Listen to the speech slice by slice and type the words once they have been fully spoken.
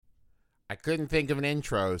I couldn't think of an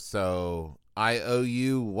intro, so I owe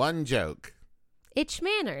you one joke. Itch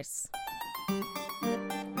manners.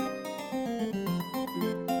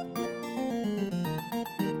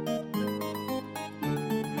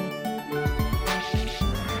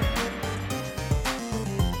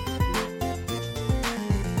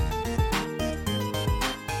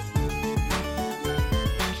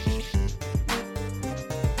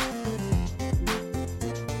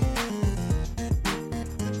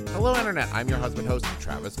 Hello, Internet. I'm your husband host,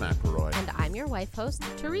 Travis McElroy. And I'm your wife host,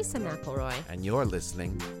 Teresa McElroy. And you're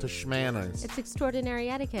listening to Schmanners. It's extraordinary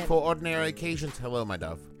etiquette. For ordinary occasions. Hello, my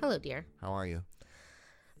dove. Hello, dear. How are you?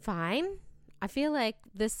 Fine. I feel like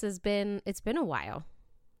it's been a while.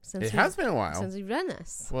 It has been a while. Since we've done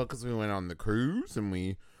this. Well, because we went on the cruise and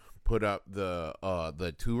we put up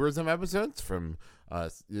the tourism episodes from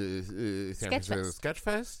San Francisco Sketch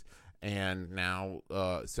Fest. And now,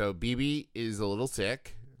 so BB is a little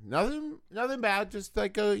sick. Nothing bad, just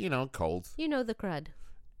like a, cold. You know the crud.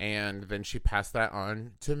 And then she passed that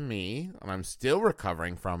on to me, and I'm still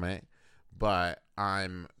recovering from it, but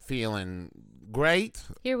I'm feeling great.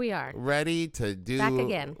 Here we are. Ready to do back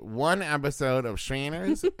again. One episode of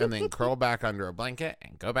Shanners and then curl back under a blanket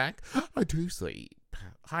and go back to sleep.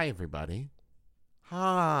 Hi, everybody.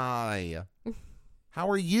 Hi. How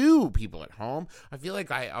are you, people at home? I feel like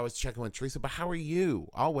I was checking with Teresa, but how are you?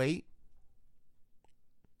 I'll wait.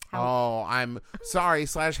 Oh, I'm sorry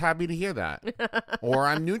 / happy to hear that. Or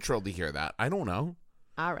I'm neutral to hear that. I don't know.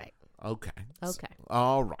 All right. Okay.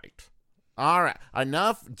 All right.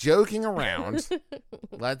 Enough joking around.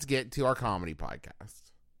 Let's get to our comedy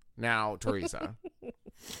podcast. Now, Teresa,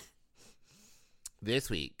 this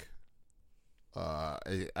week,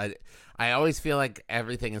 I always feel like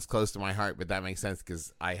everything is close to my heart, but that makes sense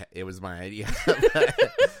because it was my idea.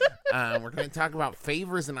 We're going to talk about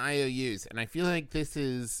favors and IOUs, and I feel like this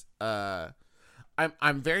is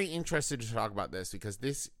I'm very interested to talk about this because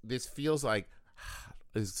this feels like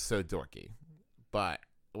is so dorky, but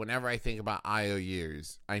whenever I think about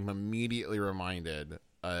IOUs, I'm immediately reminded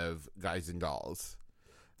of Guys and Dolls.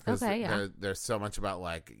 Okay, yeah. There's so much about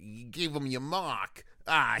like, give them your mark.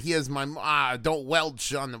 Here's my don't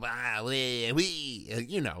welch on the wee.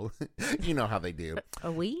 You know how they do. A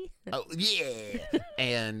wee? Oh yeah.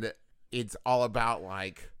 And it's all about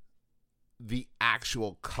like the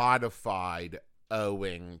actual codified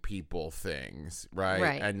owing people things, right?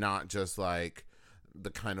 Right. And not just like the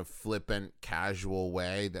kind of flippant, casual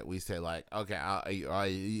way that we say like, okay,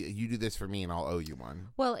 you do this for me and I'll owe you one.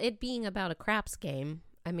 Well, it being about a craps game,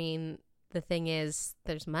 I mean, the thing is,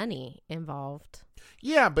 there's money involved.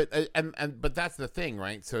 Yeah, but but that's the thing,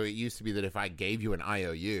 right? So it used to be that if I gave you an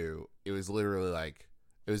IOU, it was literally like,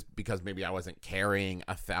 it was because maybe I wasn't carrying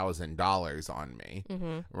 $1,000 on me,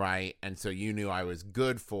 right? And so you knew I was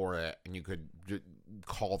good for it, and you could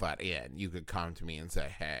call that in. You could come to me and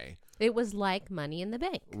say, hey. It was like money in the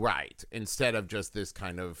bank. Right. Instead of just this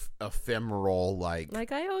kind of ephemeral, like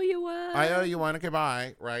I owe you one. I owe you one, okay,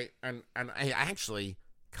 bye, right? And I actually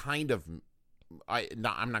kind of, I'm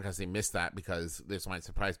not going to say miss that because this might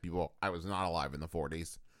surprise people. I was not alive in the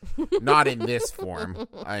 40s. Not in this form,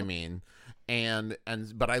 I mean.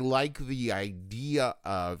 But I like the idea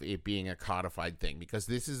of it being a codified thing because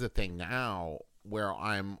this is a thing now where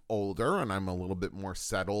I'm older and I'm a little bit more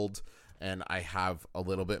settled and I have a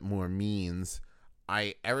little bit more means.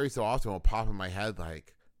 I every so often will pop in my head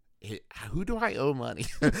like, who do I owe money?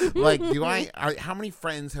 Like, how many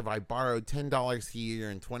friends have I borrowed $10 here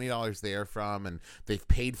and $20 there from, and they've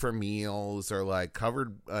paid for meals or like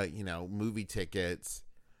covered, movie tickets,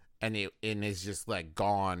 and it's just like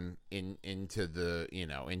gone into the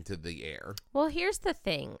air. Well, here's the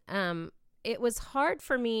thing. It was hard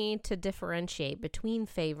for me to differentiate between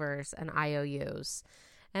favors and IOUs.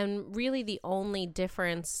 And really the only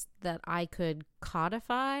difference that I could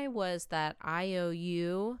codify was that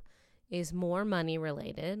IOU is more money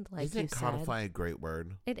related, like Isn't you it codify a great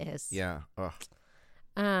word? It is. Yeah. Ugh.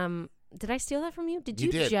 Did I steal that from you? Did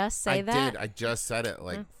you just say that? I did. I just said it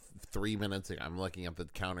 3 minutes ago. I'm looking up the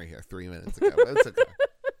counter here 3 minutes ago. That's okay.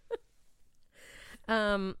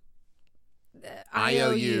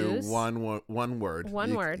 IOU, one word. One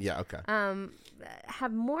word. Yeah, okay.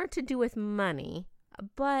 Have more to do with money.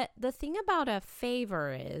 But the thing about a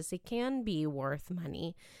favor is it can be worth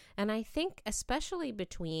money. And I think especially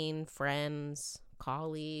between friends,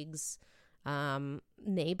 colleagues,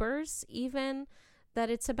 neighbors even, that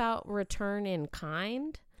it's about return in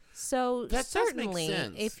kind. So that certainly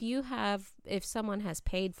does make sense. if someone has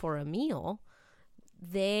paid for a meal,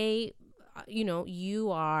 they,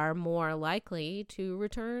 you are more likely to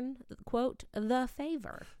return, quote, the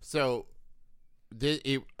favor. So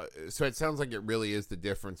so it sounds like it really is the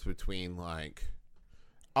difference between like,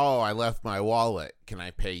 oh, I left my wallet, can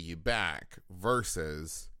I pay you back?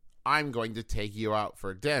 Versus, I'm going to take you out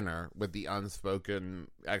for dinner with the unspoken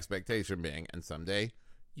expectation being, and someday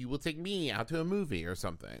you will take me out to a movie or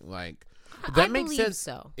something. Like, that makes sense.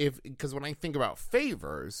 So. Because when I think about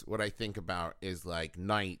favors, what I think about is like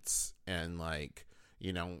nights and like,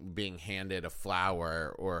 you know, being handed a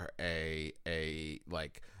flower or a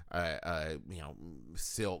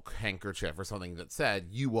silk handkerchief or something that said,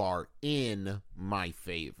 you are in my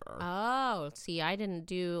favor. Oh, see, I didn't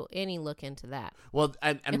do any look into that. Well,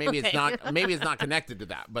 and maybe it's not connected to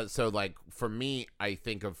that. But so like for me, I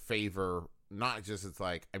think of favor, not just it's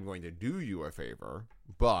like, I'm going to do you a favor,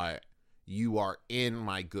 but you are in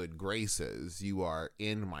my good graces. You are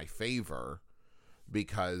in my favor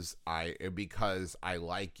because I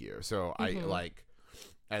like you. So I like,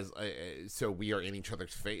 so we are in each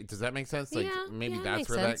other's face. Does that make sense? Like maybe that's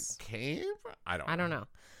where sense. That came. I don't know.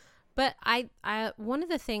 But I one of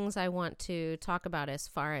the things I want to talk about as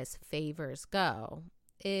far as favors go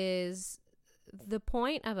is the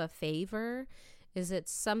point of a favor is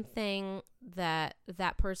it's something that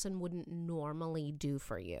person wouldn't normally do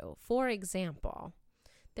for you. For example,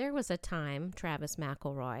 there was a time, Travis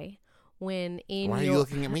McElroy, when Why are you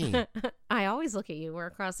looking at me? I always look at you. We're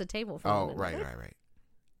across the table from Oh, right.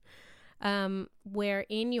 Where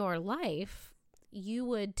in your life you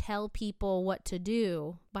would tell people what to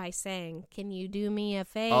do by saying, "Can you do me a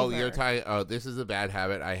favor?" Oh, you're tired. Oh, this is a bad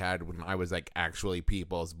habit I had when I was like actually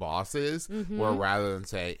people's bosses. Where rather than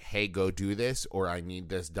say, "Hey, go do this," or "I need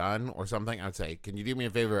this done," or something, I'd say, "Can you do me a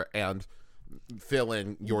favor and fill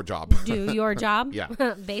in your job?" Do your job, yeah,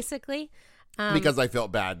 basically. Because I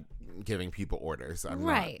felt bad giving people orders. I'm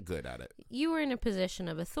right. not good at it. You were in a position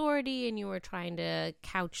of authority and you were trying to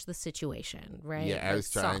couch the situation, right? Yeah, I was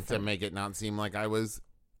trying to make it not seem like I was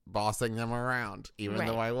bossing them around, even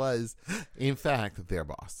though I was, in fact, their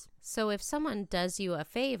boss. So if someone does you a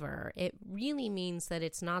favor, it really means that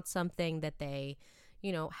it's not something that they,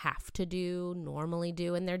 you know, have to do, normally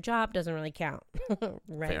do, and their job doesn't really count.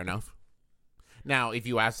 Right? Fair enough. Now, if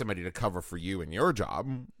you ask somebody to cover for you in your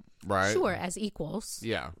job, right? Sure, as equals.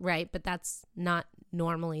 Yeah. Right, but that's not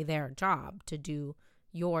normally their job to do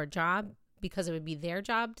your job because it would be their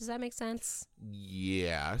job. Does that make sense?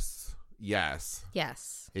 Yes.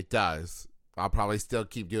 It does. I'll probably still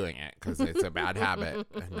keep doing it because it's a bad habit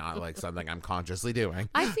and not like something I'm consciously doing.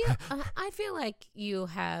 I feel like you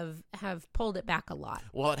have pulled it back a lot.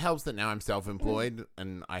 Well, it helps that now I'm self-employed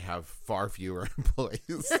and I have far fewer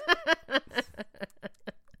employees.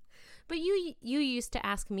 But you used to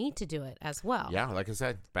ask me to do it as well. Yeah, like I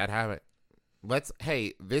said, bad habit.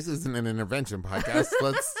 Hey, this isn't an intervention podcast.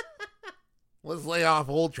 Let's lay off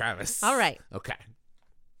old Travis. All right. Okay.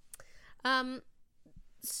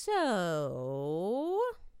 So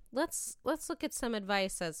let's look at some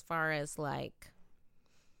advice as far as like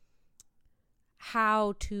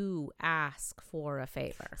how to ask for a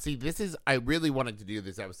favor. See, I really wanted to do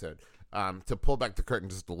this episode to pull back the curtain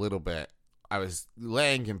just a little bit. I was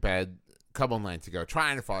laying in bed a couple nights ago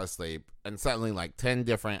trying to fall asleep, and suddenly like 10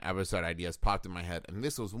 different episode ideas popped in my head, and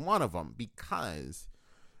this was one of them because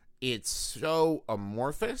it's so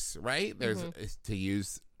amorphous, right? There's to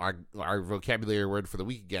use our vocabulary word for the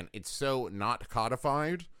week again, it's so not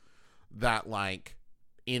codified that like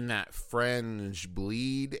in that fringe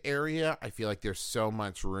bleed area, I feel like there's so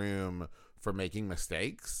much room for making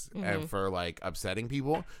mistakes and for like upsetting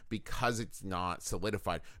people because it's not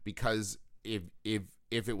solidified. Because if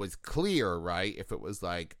it was clear, right? If it was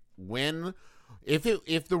like if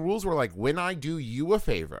the rules were like, when I do you a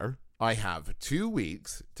favor, I have 2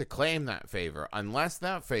 weeks to claim that favor, unless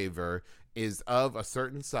that favor is of a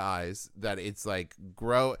certain size that it's like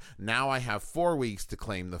now I have 4 weeks to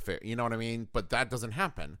claim the favor. You know what I mean? But that doesn't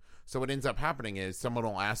happen. So what ends up happening is someone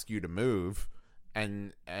will ask you to move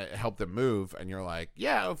and help them move, and you're like,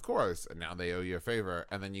 yeah, of course, and now they owe you a favor,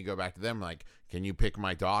 and then you go back to them like, can you pick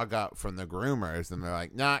my dog up from the groomers? And they're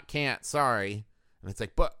like, nah, can't, sorry. And it's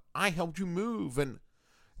like, but I helped you move. And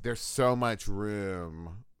there's so much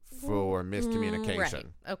room for miscommunication. Right.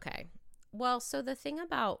 Okay. Well, so the thing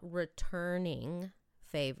about returning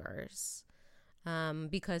favors,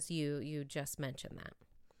 because you just mentioned that,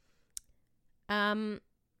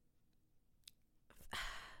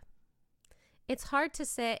 it's hard to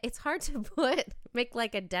make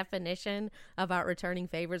like a definition about returning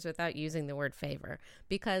favors without using the word favor,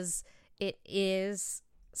 because it is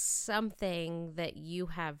something that you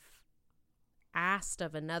have asked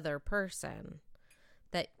of another person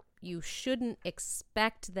that you shouldn't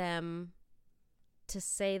expect them to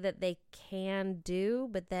say that they can do,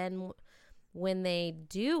 but then when they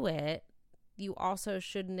do it, you also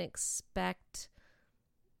shouldn't expect,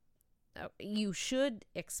 you should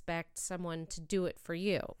expect someone to do it for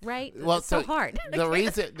you, right? Well, it's so hard. The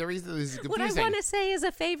reason this is confusing. What I want to say is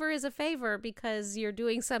a favor because you're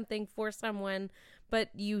doing something for someone, but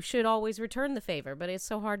you should always return the favor. But it's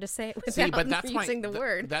so hard to say it without using the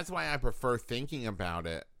word. That's why I prefer thinking about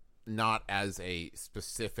it not as a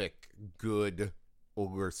specific good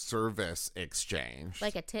or service exchange,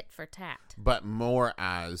 like a tit for tat, but more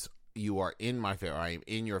as you are in my favor, I am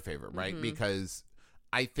in your favor, right? Mm-hmm. Because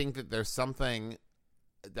I think that there's something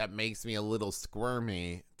that makes me a little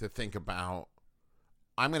squirmy to think about,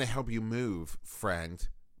 I'm going to help you move, friend,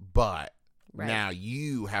 but now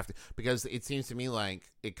you have to, because it seems to me like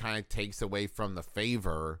it kind of takes away from the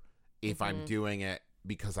favor if I'm doing it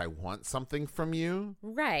because I want something from you.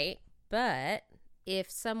 Right. But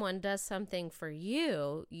if someone does something for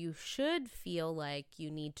you, you should feel like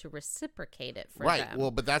you need to reciprocate it for them. Right.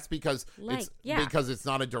 Well, but that's because because it's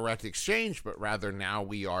not a direct exchange, but rather now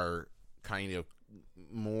we are kind of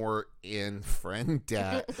more in friend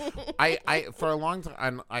debt. I for a long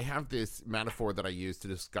time I have this metaphor that I use to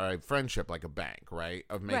describe friendship like a bank, right?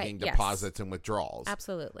 Of making deposits and withdrawals.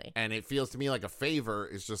 Absolutely. And it feels to me like a favor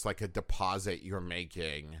is just like a deposit you're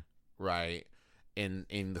making, right?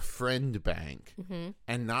 In the friend bank,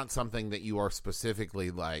 and not something that you are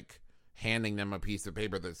specifically like handing them a piece of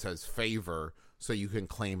paper that says favor so you can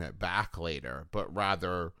claim it back later, but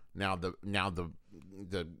rather now the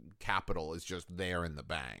capital is just there in the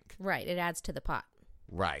bank. Right. It adds to the pot.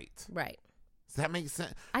 Right. Does that make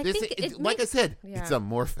sense? I think it like makes, I said, yeah. it's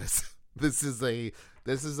amorphous. This is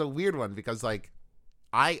a weird one because like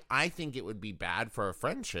I think it would be bad for a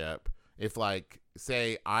friendship if, like,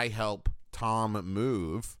 say I help Tom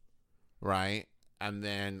move, right? And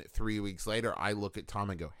then 3 weeks later, I look at Tom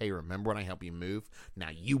and go, hey, remember when I helped you move? Now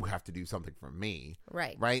you have to do something for me.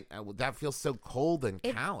 Right. Right? That feels so cold and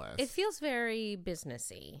callous. It feels very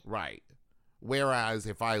businessy. Right. Whereas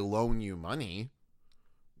if I loan you money,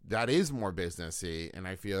 that is more businessy. And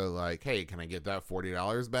I feel like, hey, can I get that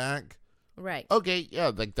 $40 back? Right. Okay.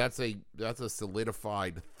 Yeah. Like that's a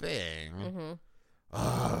solidified thing.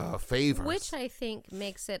 Favors. Which I think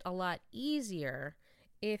makes it a lot easier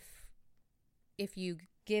if you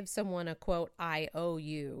give someone a quote, I owe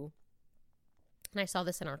you, and I saw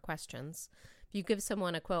this in our questions, if you give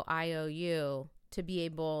someone a quote, I owe you, to be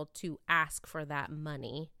able to ask for that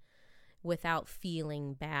money without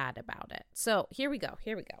feeling bad about it. So here we go.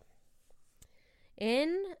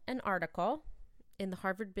 In an article in the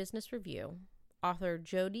Harvard Business Review, author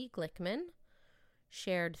Jody Glickman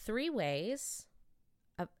shared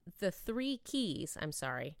the three keys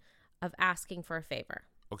of asking for a favor.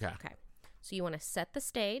 Okay. So you want to set the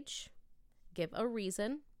stage, give a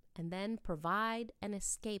reason, and then provide an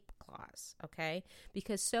escape clause, okay?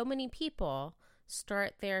 Because so many people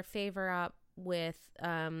start their favor up with,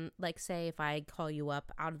 like, say, if I call you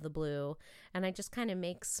up out of the blue and I just kind of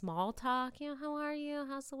make small talk, how are you?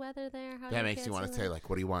 How's the weather there? That makes you want to say, like,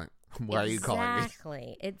 what do you want? Why are you calling me?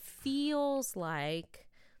 Exactly. It feels like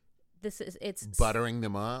it's buttering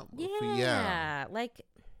them up. Yeah. Like,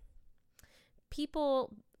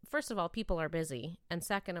 people, first of all, people are busy. And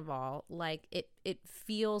second of all, like, it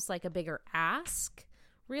feels like a bigger ask,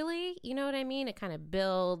 really. You know what I mean? It kind of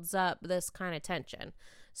builds up this kind of tension.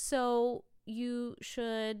 So you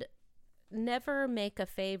should never make a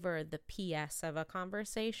favor the PS of a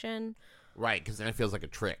conversation. Right, because then it feels like a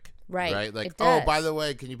trick. Right. Like, oh, by the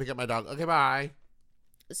way, can you pick up my dog? Okay, bye.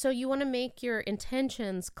 So you want to make your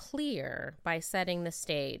intentions clear by setting the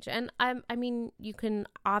stage. And I mean, you can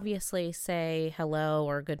obviously say hello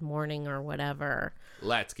or good morning or whatever.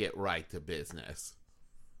 Let's get right to business.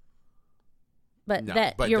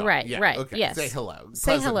 But you're right. Yeah, right. Okay. Yes. Say hello.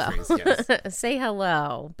 Say hello. Yes. Say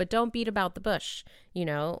hello, but don't beat about the bush.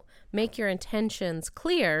 Make your intentions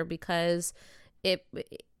clear because it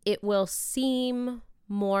will seem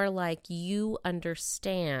more like you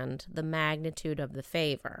understand the magnitude of the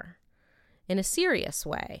favor in a serious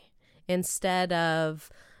way instead of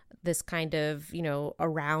this kind of, a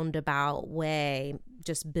roundabout way,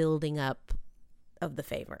 just building up of the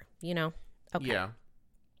favor, Okay. Yeah.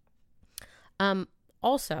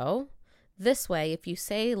 Also, this way, if you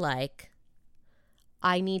say, like,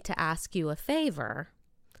 I need to ask you a favor,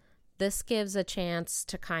 this gives a chance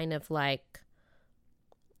to kind of, like,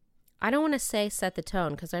 I don't want to say set the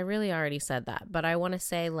tone because I really already said that, but I want to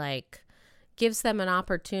say, like, gives them an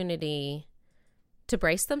opportunity to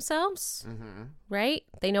brace themselves, right?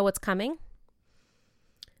 They know what's coming.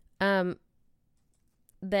 Then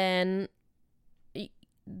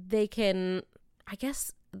they can, I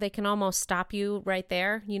guess, almost stop you right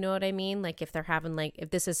there. You know what I mean? Like if they're having if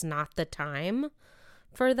this is not the time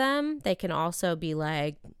for them, they can also be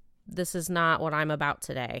like, this is not what I'm about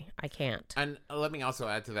today. I can't. And let me also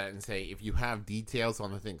add to that and say, if you have details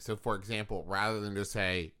on the thing. So, for example, rather than just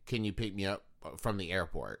say, can you pick me up from the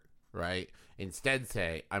airport, right? Instead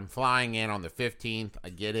say, I'm flying in on the 15th. I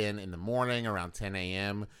get in the morning around 10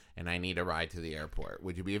 a.m. and I need a ride to the airport.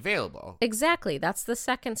 Would you be available? Exactly. That's the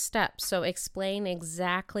second step. So explain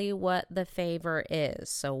exactly what the favor is.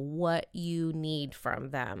 So what you need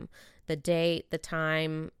from them. The date, the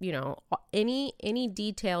time, any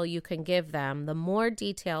detail you can give them, the more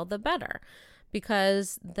detail, the better.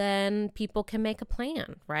 Because then people can make a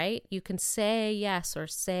plan, right? You can say yes or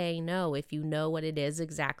say no if you know what it is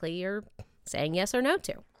exactly you're saying yes or no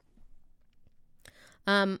to.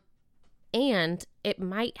 And it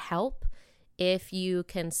might help if you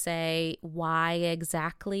can say why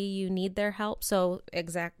exactly you need their help. So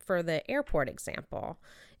for the airport example,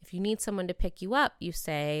 if you need someone to pick you up, you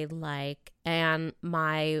say and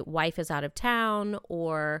my wife is out of town,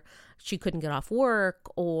 or she couldn't get off work,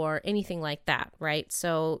 or anything like that, right?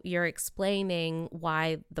 So you're explaining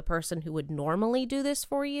why the person who would normally do this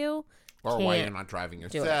for you or why you're not driving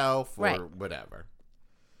yourself, or whatever.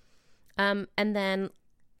 And then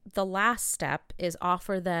the last step is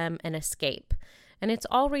offer them an escape. And it's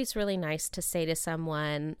always really nice to say to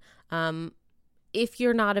someone, if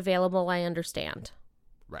you're not available, I understand.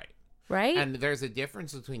 Right? And there's a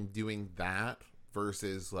difference between doing that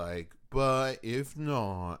versus but if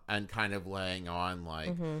not, and kind of laying on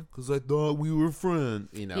because I thought we were friends,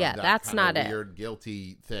 Yeah, that's not it. Weird,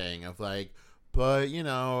 guilty thing of but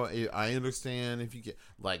I understand if you get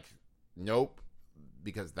nope,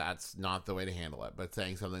 because that's not the way to handle it. But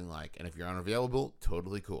saying something and if you're unavailable,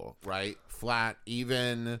 totally cool, right? Flat,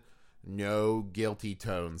 even, no guilty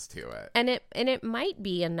tones to it. And it might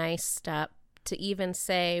be a nice step to even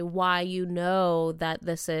say why that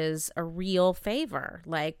this is a real favor.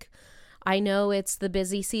 I know it's the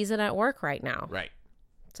busy season at work right now. Right.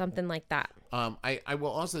 Something like that. I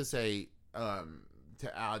will also say,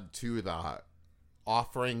 to add to that,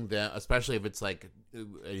 offering them, especially if it's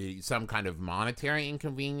some kind of monetary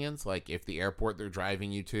inconvenience, if the airport they're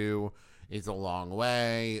driving you to is a long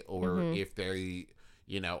way, or if they,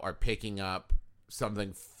 are picking up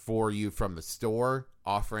something for you from the store,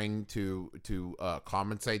 offering to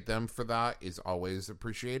compensate them for that is always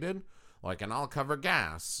appreciated. And I'll cover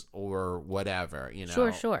gas or whatever,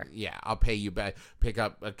 Sure. Yeah, I'll pay you back. Pick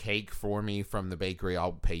up a cake for me from the bakery,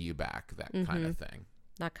 I'll pay you back. That kind of thing.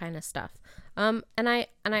 That kind of stuff. And I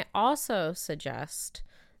also suggest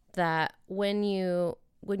that when you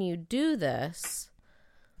do this,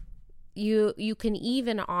 you can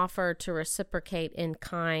even offer to reciprocate in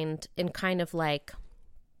kind of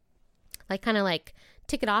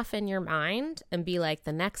tick it off in your mind and be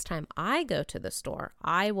the next time I go to the store,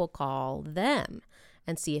 I will call them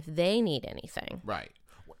and see if they need anything. Right.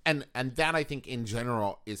 And that, I think, in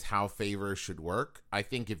general, is how favors should work. I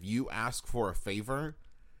think if you ask for a favor,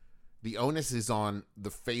 the onus is on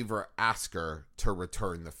the favor asker to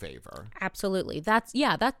return the favor. Absolutely. That's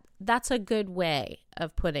a good way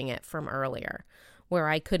of putting it from earlier, where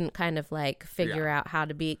I couldn't kind of figure out how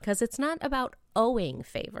to be, because it's not about owing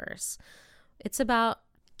favors. It's about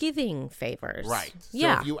giving favors. Right. So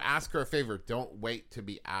if you ask her a favor, don't wait to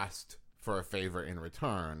be asked for a favor in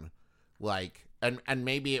return. And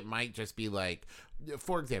maybe it might just be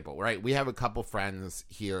for example, right? We have a couple friends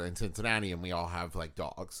here in Cincinnati, and we all have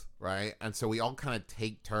dogs, right? And so we all kind of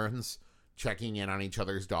take turns checking in on each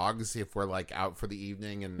other's dogs if we're out for the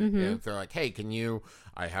evening, and if they're hey,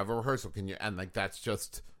 I have a rehearsal, can you? And that's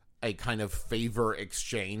just a kind of favor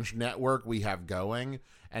exchange network we have going.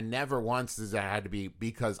 And never once has it had to be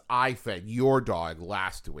because I fed your dog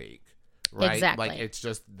last week, right? Exactly. It's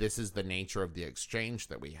just, this is the nature of the exchange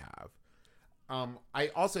that we have. I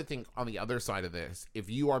also think on the other side of this, if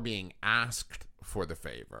you are being asked for the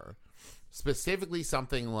favor, specifically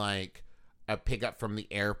something like a pickup from the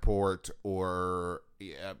airport, or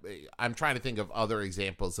I'm trying to think of other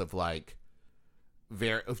examples of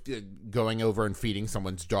going over and feeding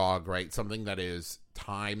someone's dog, right? Something that is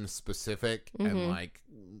time specific and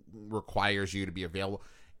requires you to be available.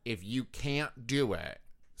 If you can't do it,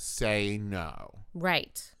 say no.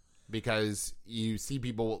 Right. Because you see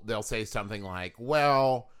people, they'll say something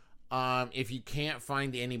if you can't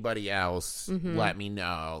find anybody else, let me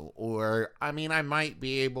know. Or, I might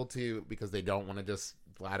be able to, because they don't want to just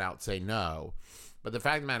flat out say no. But the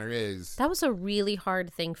fact of the matter is, that was a really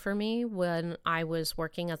hard thing for me when I was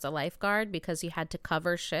working as a lifeguard, because you had to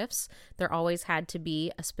cover shifts. There always had to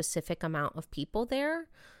be a specific amount of people there.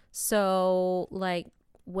 So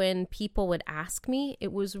when people would ask me,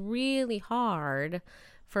 it was really hard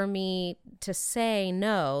for me to say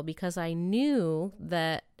no, because I knew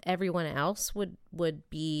that everyone else would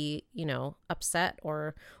be, you know, upset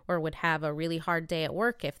or would have a really hard day at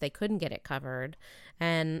work if they couldn't get it covered.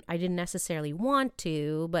 And I didn't necessarily want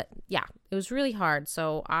to, but yeah, it was really hard.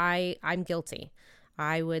 So I'm guilty.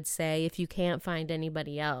 I would say if you can't find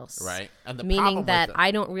anybody else. Right. And the meaning that I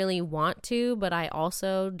don't really want to, but I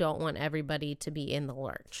also don't want everybody to be in the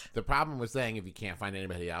lurch. The problem with saying if you can't find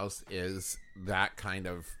anybody else is that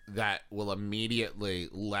will immediately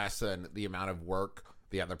lessen the amount of work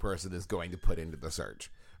the other person is going to put into the search,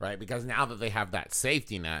 right? Because now that they have that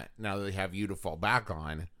safety net, now that they have you to fall back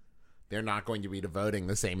on, they're not going to be devoting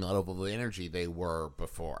the same level of energy they were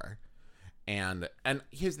before. And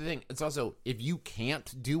here's the thing. It's also, if you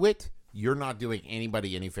can't do it, you're not doing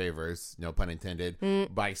anybody any favors, no pun intended,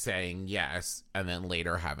 by saying yes and then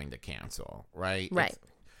later having to cancel, right? Right.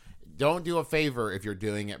 Don't do a favor if you're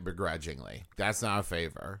doing it begrudgingly. That's not a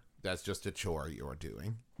favor. That's just a chore you're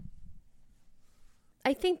doing.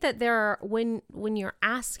 I think that there are, when you're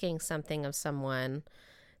asking something of someone,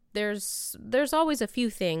 there's always a few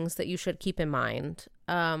things that you should keep in mind.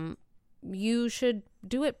 You should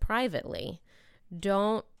do it privately.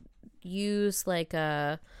 Don't use like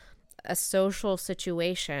a social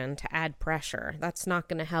situation to add pressure. That's not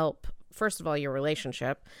going to help, first of all, your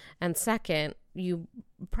relationship. And second, you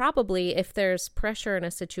probably, if there's pressure in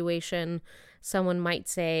a situation, someone might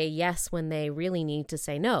say yes when they really need to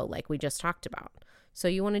say no, like we just talked about. So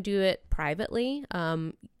you want to do it privately.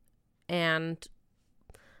 And,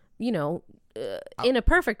 you know, in a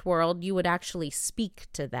perfect world, you would actually speak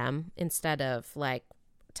to them instead of like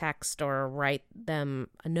text or write them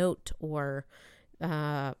a note or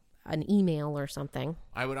an email or something.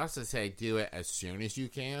 I would also say do it as soon as you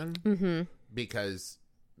can, because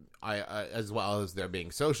as well as there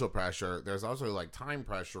being social pressure, there's also like time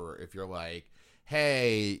pressure. If you're like,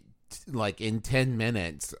 hey, like in 10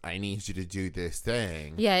 minutes, I need you to do this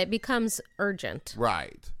thing. Yeah, it becomes urgent.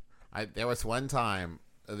 Right. There was one time,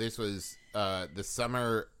 this was the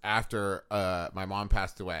summer after my mom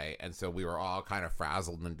passed away, and so we were all kind of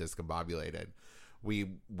frazzled and discombobulated.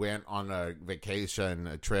 We went on a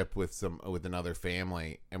trip with another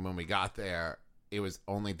family, and when we got there, it was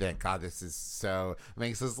only then, God, this is so,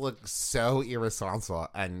 makes us look so irresponsible,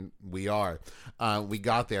 and we are. We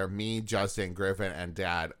got there, me, Justin, Griffin, and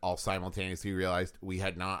Dad all simultaneously realized we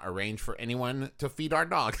had not arranged for anyone to feed our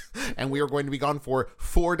dog, and we were going to be gone for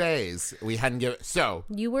 4 days. We hadn't given, so.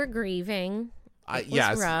 You were grieving. It was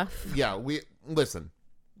yes, rough. Yeah, listen.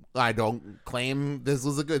 I don't claim this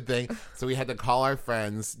was a good thing. So we had to call our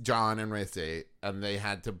friends, John and Rissy, and they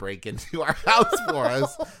had to break into our house for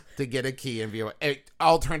us to get a key and be able. It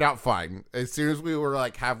all turned out fine. As soon as we were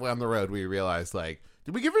like halfway on the road, we realized like,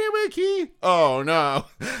 did we give anybody a key? Oh no.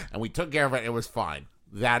 And we took care of it. It was fine.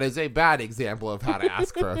 That is a bad example of how to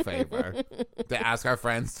ask for a favor. To ask our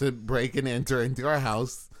friends to break and enter into our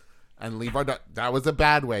house and leave our dog. That was a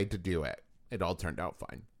bad way to do it. It all turned out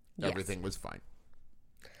fine. Yes. Everything was fine.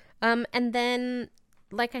 And then,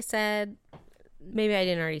 like I said, maybe I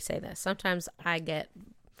didn't already say this. Sometimes I get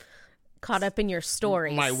caught up in your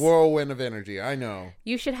stories. My whirlwind of energy, I know.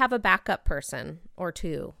 You should have a backup person or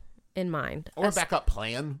two in mind. Or a backup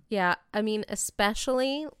plan. Yeah. I mean,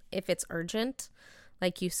 especially if it's urgent,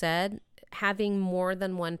 like you said, having more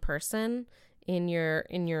than one person in your,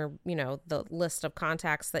 you know, the list of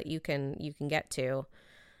contacts that you can get to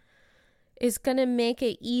is going to make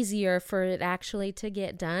it easier for it actually to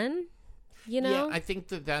get done, you know? Yeah, I think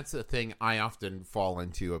that's the thing. I often fall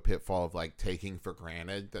into a pitfall of, like, taking for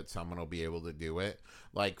granted that someone will be able to do it.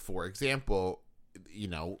 Like, for example, you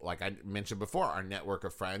know, like I mentioned before, our network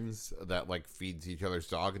of friends that, like, feeds each other's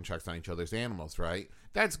dog and checks on each other's animals, right?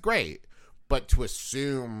 That's great. But to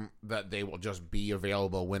assume that they will just be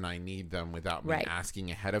available when I need them without me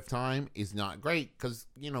asking ahead of time is not great because,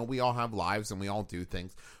 you know, we all have lives and we all do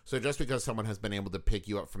things. So just because someone has been able to pick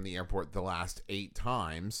you up from the airport the last 8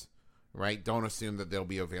 times, right, don't assume that they'll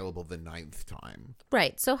be available the 9th time.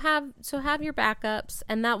 Right. So have your backups,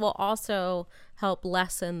 and that will also help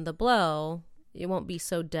lessen the blow. It won't be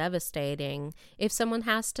so devastating if someone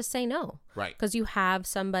has to say no. Right. Because you have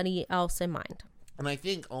somebody else in mind. And I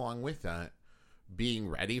think along with that, being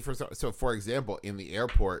ready for so for example, in the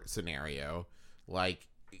airport scenario, like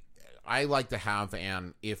I like to have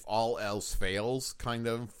an if all else fails kind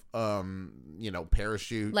of you know,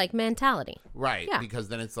 parachute like mentality, right? Yeah. Because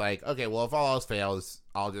then it's like, okay, well, if all else fails,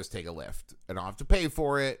 I'll just take a lift and I'll have to pay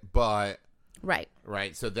for it, but right.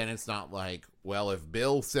 So then it's not like, well, if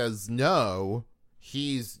Bill says no,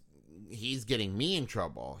 he's he's getting me in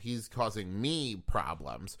trouble. He's causing me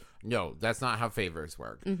problems. No, that's not how favors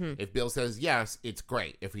work. Mm-hmm. If Bill says yes, it's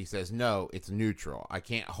great. If he says no, it's neutral. I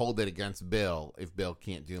can't hold it against Bill if Bill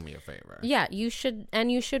can't do me a favor. Yeah, you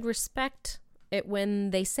should respect it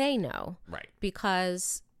when they say no. Right.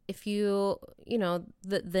 Because if you know,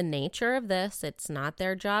 the nature of this, it's not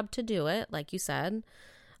their job to do it, like you said.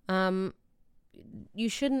 You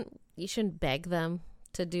shouldn't beg them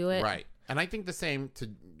to do it. Right. And I think the same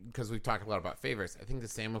because we've talked a lot about favors. I think the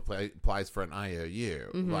same applies for an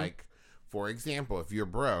IOU. Mm-hmm. Like, for example, if you're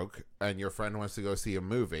broke and your friend wants to go see a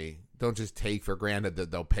movie, don't just take for granted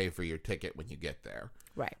that they'll pay for your ticket when you get there.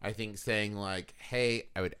 Right. I think saying like, hey,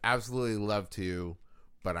 I would absolutely love to,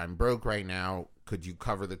 but I'm broke right now. Could you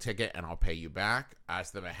cover the ticket and I'll pay you back?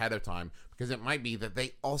 Ask them ahead of time, because it might be that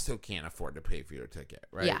they also can't afford to pay for your ticket,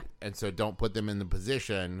 right? Yeah. And so don't put them in the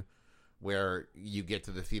position where you get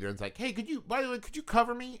to the theater and it's like, hey, by the way, could you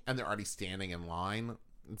cover me? And they're already standing in line.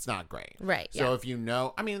 It's not great. Right. So if you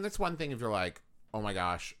know, I mean, that's one thing if you're like, oh my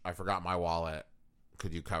gosh, I forgot my wallet.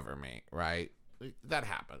 Could you cover me? Right? That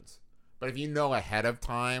happens. But if you know ahead of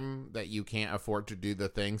time that you can't afford to do the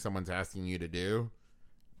thing someone's asking you to do,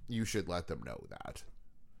 you should let them know that.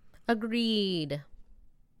 Agreed.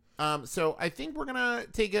 So I think we're going to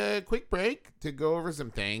take a quick break to go over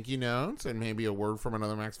some thank you notes and maybe a word from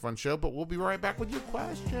another Max Fun show, but we'll be right back with your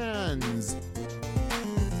questions.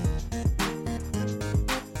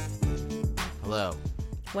 Hello.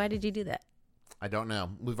 Why did you do that? I don't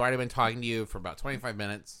know. We've already been talking to you for about 25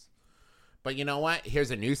 minutes. But you know what?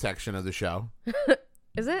 Here's a new section of the show.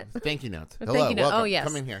 Is it? Thank you notes. A Hello, thank you note. welcome. Oh, yes.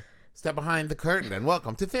 Come in here. Step behind the curtain and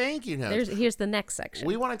welcome to Thank You Notes. Here's the next section.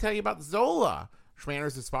 We want to tell you about Zola.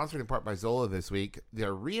 Schmanners is sponsored in part by Zola this week.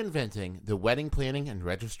 They're reinventing the wedding planning and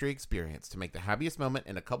registry experience to make the happiest moment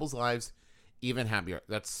in a couple's lives even happier.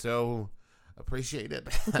 That's so appreciated.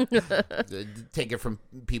 Take it from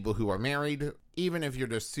people who are married. Even if you're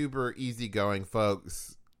just super easygoing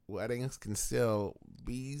folks, weddings can still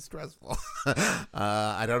be stressful.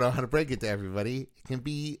 I don't know how to break it to everybody. It can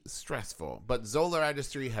be stressful. But Zola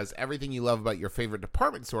Registry has everything you love about your favorite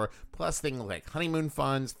department store, plus things like honeymoon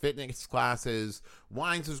funds, fitness classes,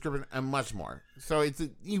 wine subscription, and much more. So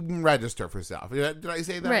you can register for yourself. Did I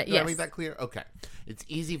say that? Right, Did yes. I make that clear? Okay. It's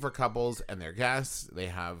easy for couples and their guests. They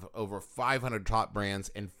have over 500 top brands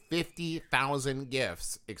and 50,000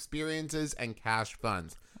 gifts, experiences, and cash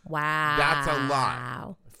funds. Wow. That's a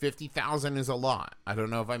lot. 50,000 is a lot. I don't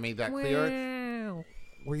know if I made that clear. Wow.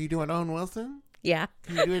 Were you doing Owen Wilson? Yeah.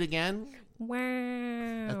 Can you do it again?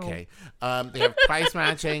 Wow. Okay. They have price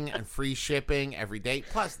matching and free shipping every day.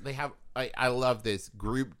 Plus, they have, I love this,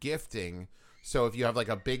 group gifting. So if you have like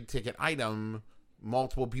a big ticket item,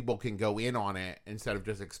 multiple people can go in on it instead of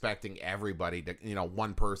just expecting everybody to,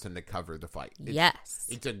 one person to cover the fight. Yes.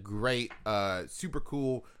 It's a great, super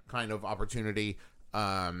cool kind of opportunity.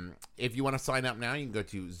 If you want to sign up now, you can go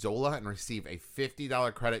to Zola and receive a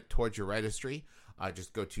 $50 credit towards your registry.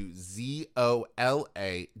 Just go to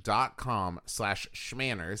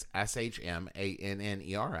zola.com/schmanners,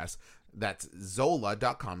 SHMANNERS. That's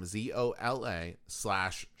zola.com,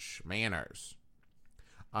 ZOLA/schmanners.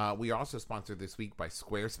 We are also sponsored this week by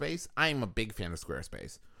Squarespace. I am a big fan of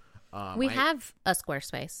Squarespace. We have a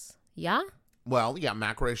Squarespace. Yeah? Well, yeah,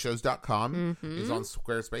 macroshows.com is on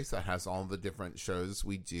Squarespace. That has all the different shows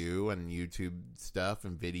we do and YouTube stuff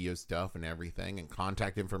and video stuff and everything and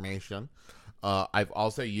contact information. I've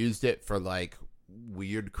also used it for like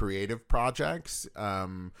weird creative projects.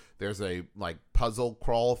 There's a like puzzle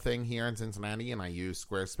crawl thing here in Cincinnati, and I use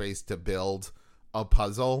Squarespace to build a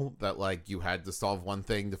puzzle that like you had to solve one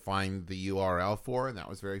thing to find the URL for, and that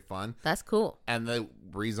was very fun. That's cool. And the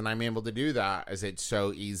reason I'm able to do that is it's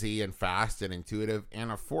so easy and fast and intuitive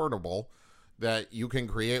and affordable that you can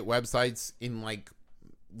create websites in like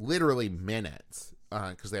literally minutes,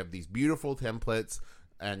 because they have these beautiful templates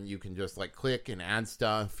and you can just like click and add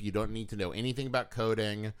stuff. You don't need to know anything about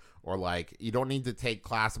coding, or like you don't need to take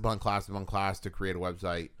class upon class upon class to create a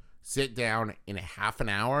website. Sit down in a half an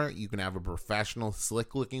hour. You can have a professional,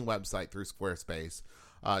 slick-looking website through Squarespace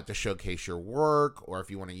to showcase your work, or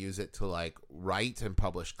if you want to use it to like write and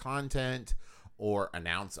publish content or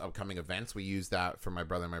announce upcoming events. We use that for my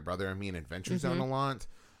brother and me in Adventure Zone a lot.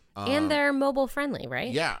 And they're mobile friendly,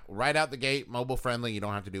 right? Yeah, right out the gate, mobile friendly. You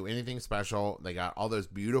don't have to do anything special. They got all those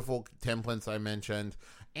beautiful templates I mentioned.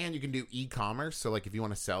 And you can do e-commerce. So, like, if you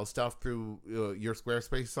want to sell stuff through your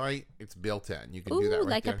Squarespace site, it's built in. You can do that right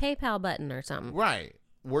like there. a PayPal button or something. Right.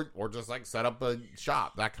 Or just, like, set up a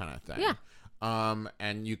shop, that kind of thing. Yeah.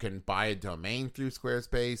 And you can buy a domain through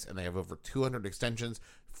Squarespace, and they have over 200 extensions,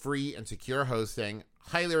 free and secure hosting.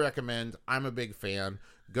 Highly recommend. I'm a big fan.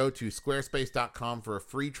 Go to squarespace.com for a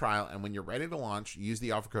free trial, and when you're ready to launch, use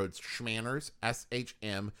the offer code SHMANNERS,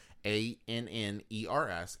 SHMANNERS,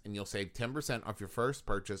 and you'll save 10% off your first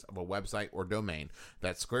purchase of a website or domain.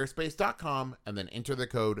 That's squarespace.com, and then enter the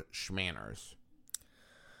code SHMANNERS.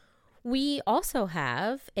 We also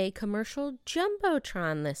have a commercial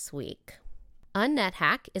jumbotron this week.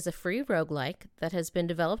 NetHack is a free roguelike that has been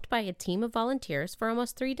developed by a team of volunteers for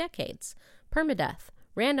almost 3 decades. Permadeath,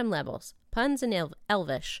 random levels, puns in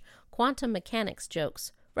Elvish, quantum mechanics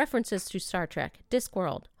jokes, references to Star Trek,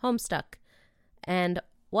 Discworld, Homestuck, and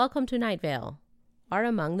Welcome to Night Vale are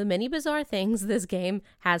among the many bizarre things this game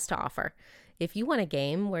has to offer. If you want a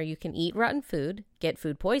game where you can eat rotten food, get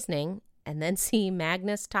food poisoning, and then see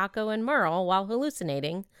Magnus, Taco, and Merle while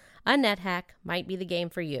hallucinating, a NetHack might be the game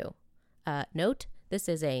for you. Note, this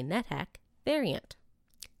is a NetHack variant.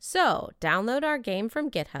 So, download our game from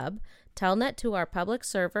GitHub, telnet to our public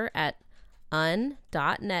server at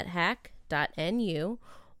un.nethack.nu,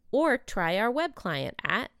 or try our web client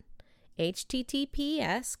at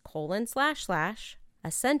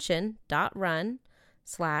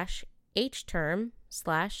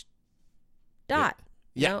https://ascension.run/hterm/dot.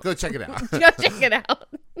 Yeah, No. go check it out. Go check it out.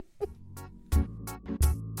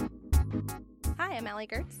 Hi, I'm Allie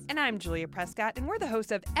Gertz. And I'm Julia Prescott, and we're the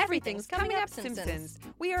hosts of Everything's Coming Up Simpsons.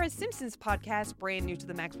 We are a Simpsons podcast brand new to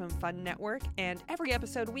the Maximum Fun Network, and every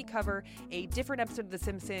episode we cover a different episode of The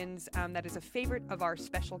Simpsons that is a favorite of our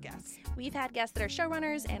special guests. We've had guests that are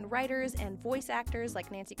showrunners and writers and voice actors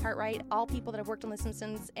like Nancy Cartwright, all people that have worked on The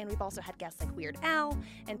Simpsons, and we've also had guests like Weird Al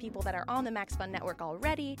and people that are on the Max Fun Network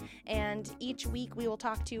already, and each week we will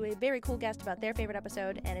talk to a very cool guest about their favorite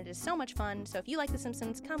episode, and it is so much fun. So if you like The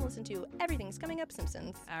Simpsons, come listen to Everything's Coming Up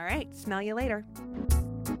Simpsons. All right, smell you later.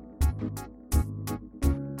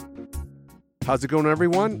 How's it going,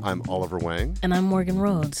 everyone? I'm Oliver Wang. And I'm Morgan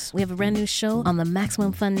Rhodes. We have a brand new show on the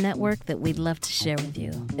Maximum Fun Network that we'd love to share with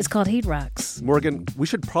you. It's called Heat Rocks. Morgan, we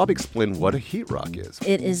should probably explain what a heat rock is.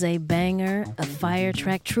 It is a banger, a fire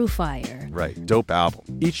track, true fire. Right, dope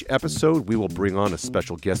album. Each episode, we will bring on a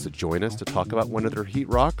special guest to join us to talk about one of their heat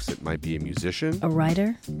rocks. It might be a musician, A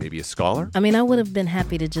writer. maybe a scholar. I mean, I would have been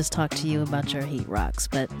happy to just talk to you about your Heat Rocks,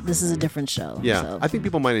 but this is a different show. Yeah, So I think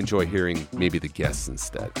people might enjoy hearing maybe the guests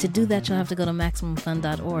instead. to do that, you'll have to go to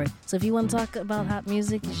MaximumFun.org. So if you want to talk about hot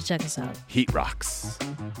music, you should check us out. Heat rocks.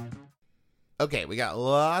 Okay, we got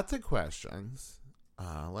lots of questions.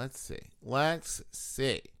 Let's see.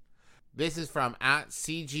 This is from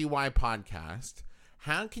 @CGY Podcast.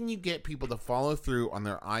 How can you get people to follow through on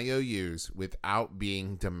their IOUs without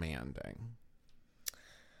being demanding?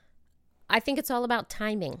 I think it's all about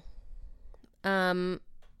timing.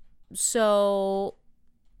 So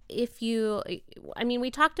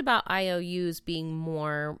we talked about IOUs being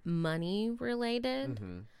more money related.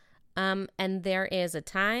 Mm-hmm. And there is a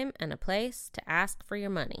time and a place to ask for your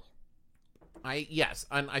money. Yes,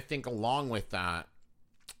 and I think along with that,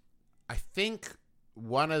 I think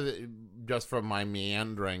one of the, just from my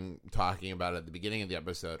meandering talking about it at the beginning of the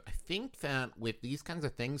episode, I think that with these kinds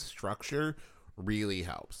of things, structure really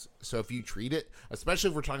helps. So if you treat it, especially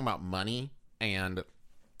if we're talking about money, and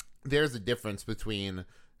there's a difference between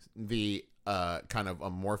the kind of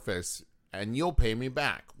amorphous and you'll pay me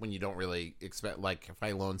back when you don't really expect, like if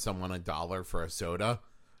I loan someone $1 for a soda,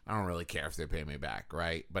 I don't really care if they pay me back,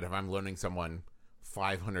 right? But if I'm loaning someone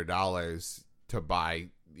 $500 to buy,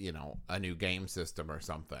 a new game system or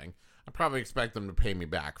something, I probably expect them to pay me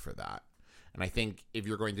back for that. And I think if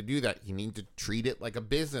you're going to do that, you need to treat it like a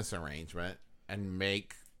business arrangement and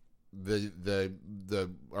make the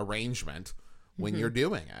arrangement when you're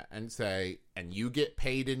doing it, and say, and you get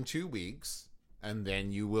paid in 2 weeks, and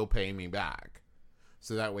then you will pay me back.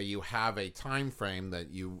 So that way you have a time frame that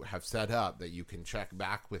you have set up that you can check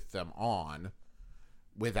back with them on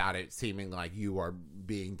without it seeming like you are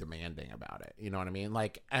being demanding about it. You know what I mean?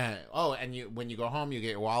 Like, when you go home, you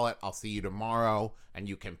get your wallet, I'll see you tomorrow, and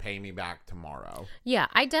you can pay me back tomorrow. Yeah,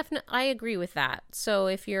 I agree with that. So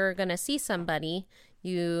if you're going to see somebody,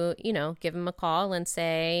 you give them a call and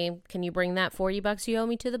say, can you bring that $40 you owe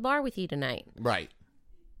me to the bar with you tonight? Right.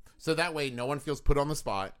 So that way no one feels put on the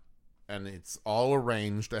spot and it's all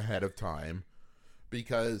arranged ahead of time.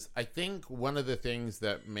 Because I think one of the things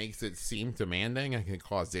that makes it seem demanding and can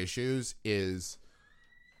cause issues is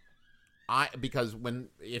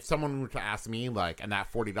if someone were to ask me, like, and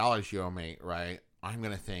that $40 you owe me, right, I'm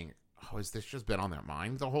going to think, oh, has this just been on their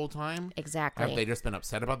mind the whole time? Exactly. Have they just been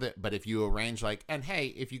upset about it? But if you arrange like, and hey,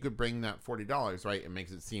 if you could bring that $40, right, it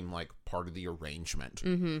makes it seem like part of the arrangement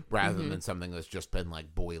rather than something that's just been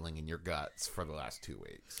like boiling in your guts for the last 2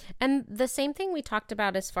 weeks. And the same thing we talked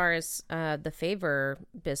about as far as the favor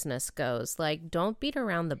business goes. Like, don't beat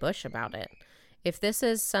around the bush about it. If this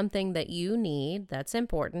is something that you need, that's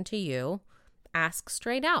important to you, ask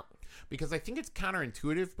straight out. Because I think it's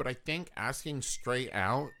counterintuitive, but I think asking straight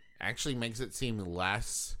out actually makes it seem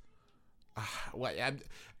less.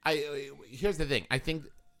 Here's the thing. I think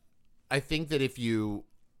that if you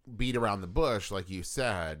beat around the bush, like you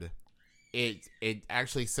said, it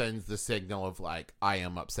actually sends the signal of like, I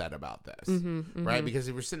am upset about this, right? Because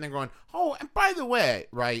if you're sitting there going, oh, and by the way,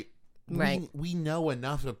 right? We know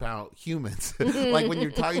enough about humans. Like when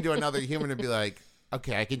you're talking to another human and be like,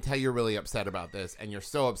 okay, I can tell you're really upset about this, and you're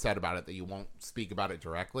so upset about it that you won't speak about it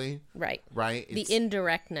directly. Right. The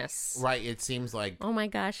indirectness. Right. It seems like, oh my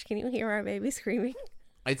gosh, can you hear our baby screaming?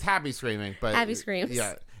 It's Happy screaming, but Happy screams.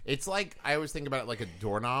 Yeah. It's like, I always think about it like a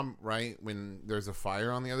doorknob, right? When there's a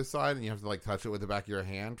fire on the other side and you have to like touch it with the back of your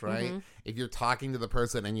hand, right? If you're talking to the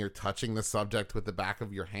person and you're touching the subject with the back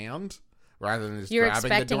of your hand, rather than just you're grabbing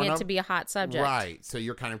expecting the doorknob, it to be a hot subject. Right. So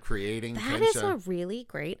you're kind of creating That tension. is a really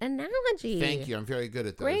great analogy. Thank you. I'm very good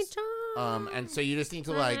at those. Great job. And so you just need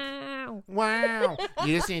to like, wow.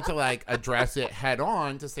 You just need to like address it head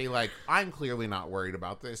on to say like, I'm clearly not worried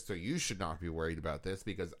about this, so you should not be worried about this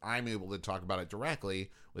because I'm able to talk about it directly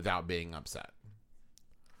without being upset.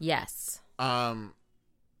 Yes.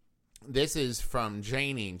 This is from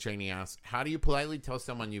Janie. Janie asks, how do you politely tell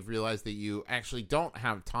someone you've realized that you actually don't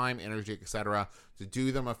have time, energy, etc. to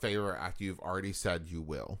do them a favor after you've already said you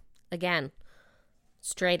will? Again,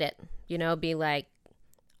 straight it. Be like,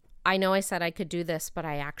 I know I said I could do this, but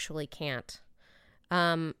I actually can't.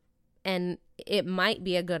 And it might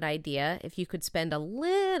be a good idea if you could spend a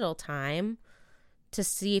little time to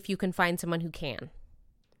see if you can find someone who can.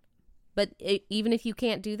 But even if you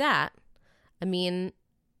can't do that, I mean,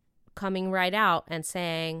 coming right out and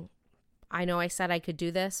saying, I know I said I could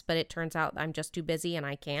do this, but it turns out I'm just too busy and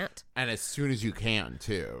I can't. And as soon as you can,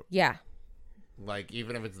 too. Yeah. Like,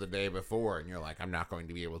 even if it's the day before and you're like, I'm not going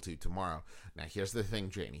to be able to tomorrow. Now, here's the thing,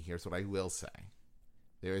 Janie. Here's what I will say.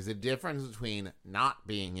 There is a difference between not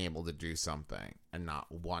being able to do something and not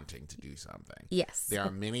wanting to do something. Yes. There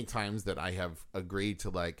are many times that I have agreed to,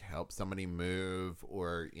 like, help somebody move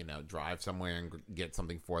or, drive somewhere and get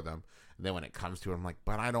something for them. And then when it comes to it, I'm like,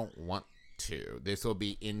 but I don't want to. This will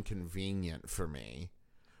be inconvenient for me.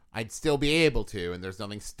 I'd still be able to, and there's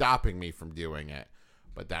nothing stopping me from doing it.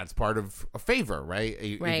 But that's part of a favor, right?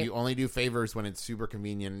 Right. If you only do favors when it's super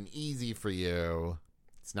convenient and easy for you,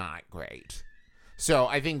 it's not great. So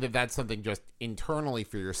I think that that's something just internally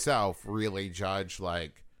for yourself, really judge,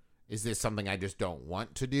 like, is this something I just don't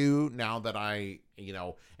want to do now that I,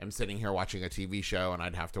 am sitting here watching a TV show and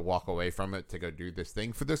I'd have to walk away from it to go do this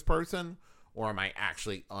thing for this person? Or am I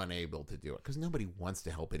actually unable to do it? Because nobody wants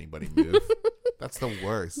to help anybody move. That's the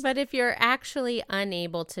worst. But if you're actually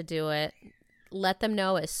unable to do it, let them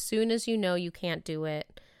know as soon as you know you can't do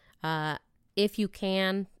it. If you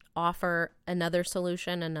can, offer another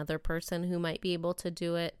solution, another person who might be able to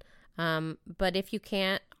do it. But if you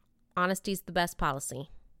can't, honesty's the best policy.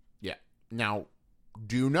 Yeah. Now,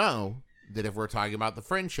 do know that if we're talking about the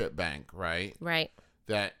friendship bank, right? Right.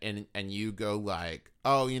 That and you go like,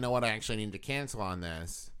 oh, you know what? I actually need to cancel on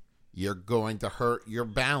this. You're going to hurt your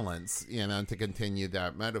balance, to continue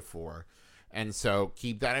that metaphor. And so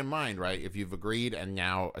keep that in mind, right? If you've agreed and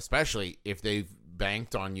now, especially if they've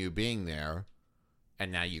banked on you being there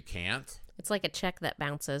and now you can't. It's like a check that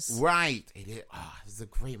bounces. Right. It is. Oh, this is a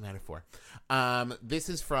great metaphor. This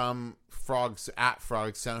is from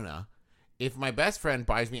Frogsona. If my best friend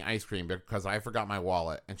buys me ice cream because I forgot my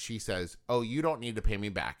wallet and she says, oh, you don't need to pay me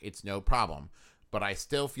back, it's no problem, but I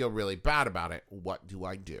still feel really bad about it, what do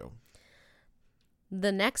I do?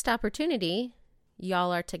 The next opportunity,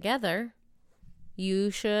 y'all are together, you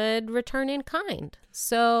should return in kind.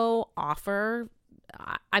 So offer,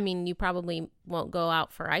 I mean, you probably won't go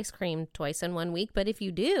out for ice cream twice in 1 week, but if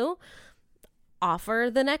you do, offer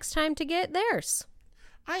the next time to get theirs.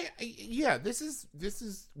 This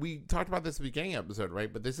is we talked about this at the beginning episode,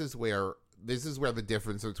 right? But this is where the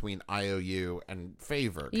difference between IOU and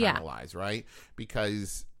favor kind of lies, right?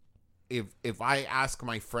 Because if I ask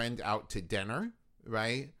my friend out to dinner,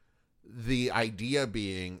 right, the idea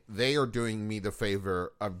being they are doing me the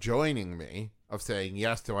favor of joining me, of saying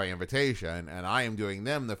yes to my invitation, and I am doing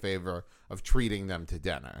them the favor of treating them to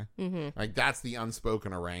dinner. Mm-hmm. Like, that's the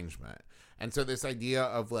unspoken arrangement. And so this idea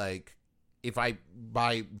of like, if I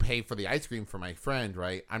pay for the ice cream for my friend,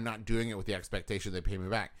 right, I'm not doing it with the expectation they pay me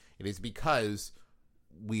back. It is because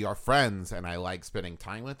we are friends and I like spending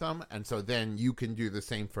time with them. And so then you can do the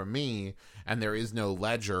same for me. And there is no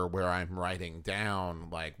ledger where I'm writing down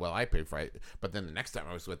like, well, I paid for it. But then the next time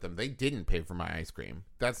I was with them, they didn't pay for my ice cream.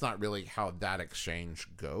 That's not really how that exchange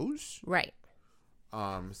goes. Right.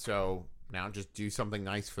 So now just do something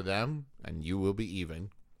nice for them and you will be even.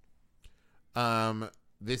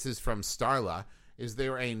 This is from Starla. Is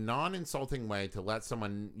there a non-insulting way to let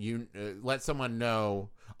someone you know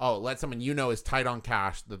is tight on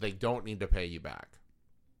cash that they don't need to pay you back?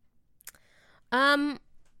 I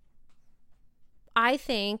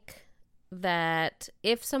think that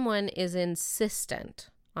if someone is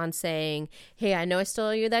insistent on saying, "Hey, I know I still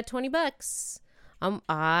owe you that $20.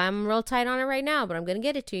 I'm real tight on it right now, but I'm going to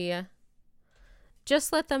get it to you."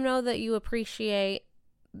 Just let them know that you appreciate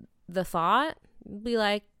the thought. Be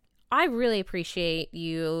like, I really appreciate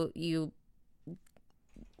you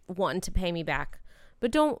wanting to pay me back,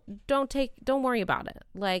 but don't worry about it.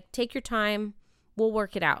 Like, take your time. We'll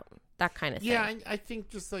work it out. That kind of thing. Yeah, I think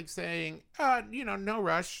just like saying, no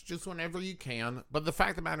rush, just whenever you can. But the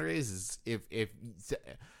fact of the matter is if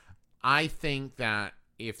I think that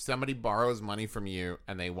if somebody borrows money from you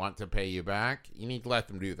and they want to pay you back, you need to let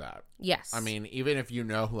them do that. Yes. I mean, even if you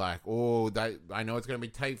know, like, I know it's going to be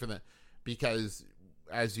tight for them, because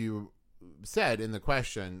as you said in the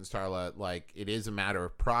question, Starla, like, it is a matter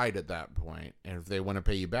of pride at that point. And if they want to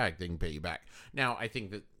pay you back, they can pay you back. Now, I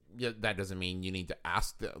think that doesn't mean you need to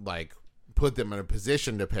put them in a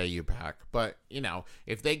position to pay you back. But,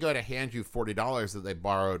 if they go to hand you $40 that they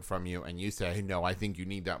borrowed from you and you say, no, I think you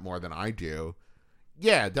need that more than I do.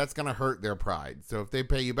 Yeah, that's going to hurt their pride. So if they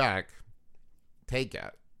pay you back, take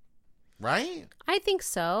it. Right? I think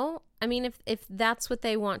so. I mean, if that's what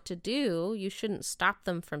they want to do, you shouldn't stop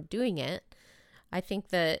them from doing it. I think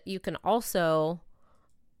that you can also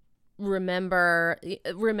remember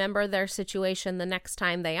their situation the next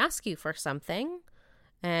time they ask you for something.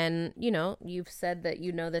 And, you've said that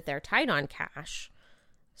that they're tight on cash.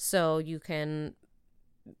 So you can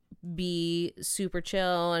be super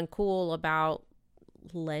chill and cool about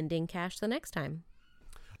lending cash the next time.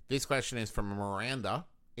 This question is from Miranda.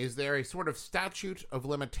 Is there a sort of statute of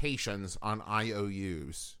limitations on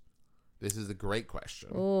IOUs? This is a great question.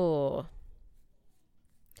 Oh,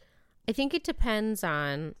 I think it depends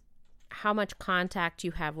on how much contact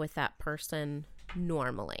you have with that person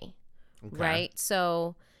normally, right?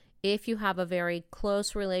 So if you have a very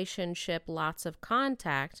close relationship, lots of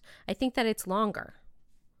contact, I think that it's longer,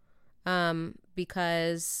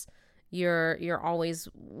 because you're always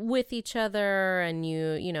with each other, and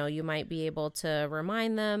you might be able to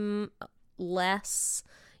remind them less.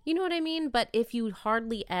 You know what I mean? But if you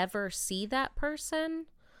hardly ever see that person,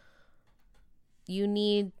 you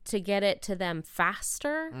need to get it to them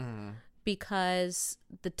faster, because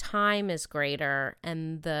the time is greater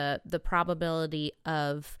and the probability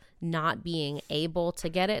of not being able to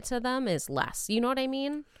get it to them is less. You know what I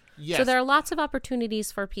mean? Yes. So there are lots of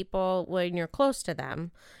opportunities for people when you're close to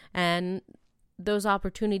them, and those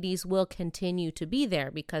opportunities will continue to be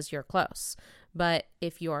there because you're close. But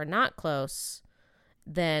if you're not close,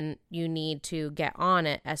 then you need to get on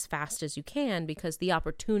it as fast as you can, because the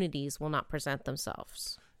opportunities will not present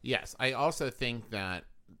themselves. Yes, I also think that,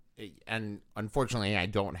 and unfortunately I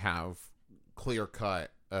don't have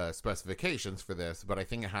clear-cut specifications for this, but I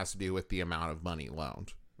think it has to do with the amount of money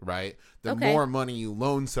loaned, right? The more money you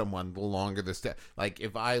loan someone, the longer the step. Like,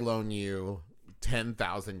 if I loan you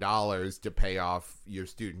 $10,000 to pay off your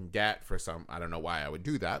student debt for some, I don't know why I would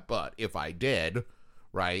do that, but if I did,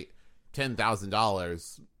 right,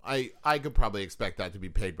 $10,000, I could probably expect that to be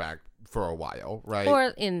paid back for a while, right? Or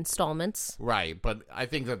installments. Right, but I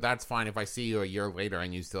think that's fine if I see you a year later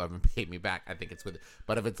and you still haven't paid me back. I think it's with,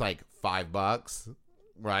 but if it's like $5,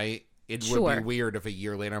 right, it would be weird if a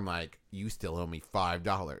year later I'm like, you still owe me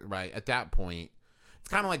 $5, right? At that point, it's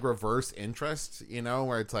kind of like reverse interest,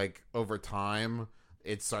 where it's like over time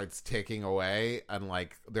it starts ticking away, and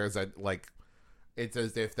like there's it's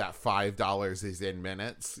as if that $5 is in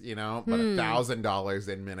minutes, but $1,000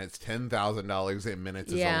 in minutes, $10,000 in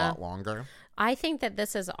minutes is a lot longer. I think that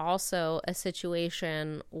this is also a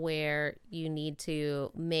situation where you need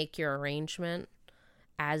to make your arrangement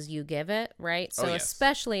as you give it, right? So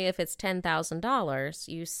especially if it's $10,000,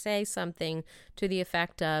 you say something to the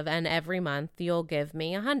effect of, and every month you'll give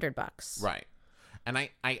me $100. Right. And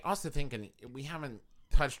I also think, and we haven't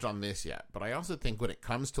touched on this yet, but I also think when it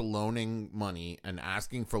comes to loaning money and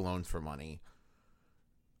asking for loans for money,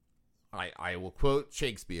 I will quote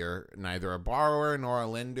Shakespeare, neither a borrower nor a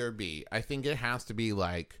lender be. I think it has to be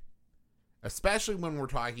like, Especially when we're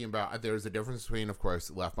talking about, there's a difference between, of course,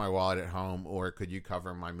 left my wallet at home or could you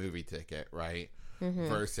cover my movie ticket, right?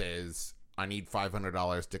 Versus I need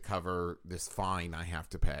 $500 to cover this fine I have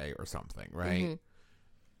to pay or something, right?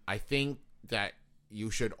 I think that you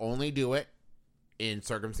should only do it in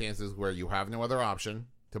circumstances where you have no other option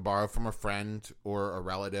to borrow from a friend or a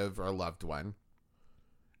relative or a loved one.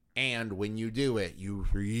 And when you do it, you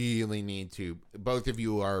really need to, both if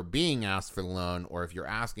you are being asked for the loan or if you're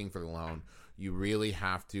asking for the loan, you really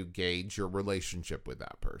have to gauge your relationship with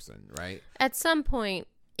that person, right? At some point,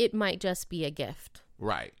 it might just be a gift.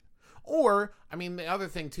 Right. Or, I mean, the other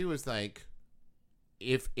thing too is like,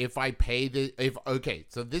 if I pay okay,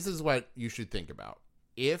 so this is what you should think about.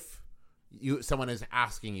 If someone is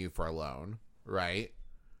asking you for a loan, right?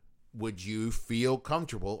 Would you feel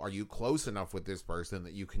comfortable? Are you close enough with this person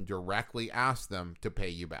that you can directly ask them to pay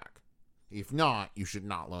you back? If not, you should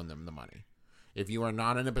not loan them the money. If you are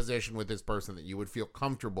not in a position with this person that you would feel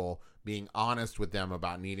comfortable being honest with them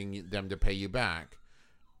about needing them to pay you back,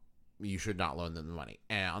 you should not loan them the money.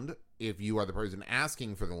 And if you are the person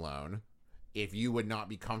asking for the loan, if you would not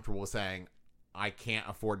be comfortable saying, I can't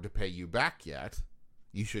afford to pay you back yet,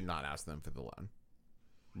 you should not ask them for the loan.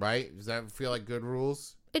 Right? Does that feel like good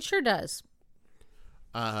rules? It sure does.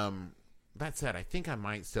 That said, I think I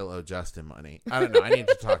might still owe Justin money. I don't know. I need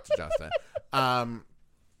to talk to Justin.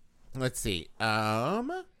 Let's see.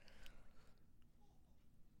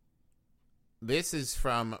 This is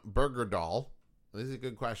from Burger Doll. This is a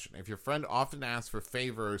good question. If your friend often asks for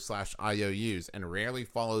favors/IOUs and rarely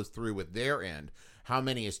follows through with their end, how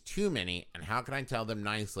many is too many, and how can I tell them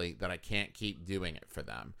nicely that I can't keep doing it for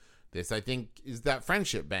them? This, I think, is that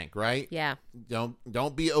friendship bank, right? Yeah.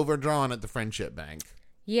 Don't be overdrawn at the friendship bank.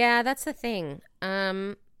 Yeah, that's the thing.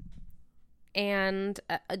 And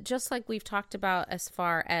just like we've talked about as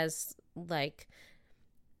far as, like,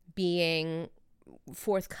 being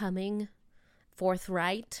forthcoming,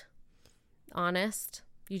 forthright, honest,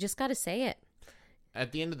 you just got to say it.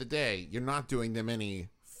 At the end of the day, you're not doing them any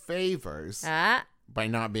favors by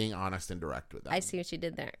not being honest and direct with them. I see what you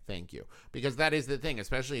did there. Thank you. Because that is the thing,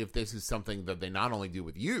 especially if this is something that they not only do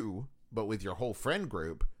with you, but with your whole friend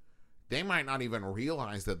group, they might not even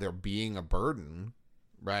realize that they're being a burden,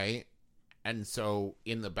 right? And so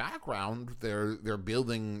in the background, they're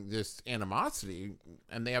building this animosity,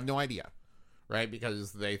 and they have no idea, right?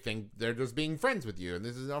 Because they think they're just being friends with you, and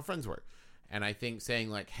this is how friends work. And I think saying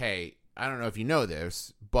like, hey, I don't know if you know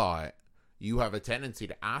this, but you have a tendency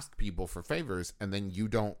to ask people for favors, and then you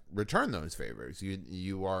don't return those favors.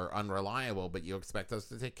 You are unreliable, but you expect us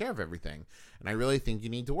to take care of everything. And I really think you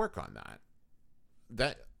need to work on that.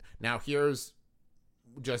 Now, here's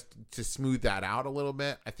just to smooth that out a little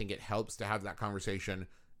bit. I think it helps to have that conversation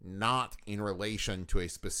not in relation to a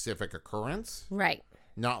specific occurrence. Right.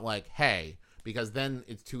 Not like, hey, because then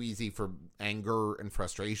it's too easy for anger and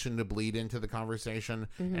frustration to bleed into the conversation,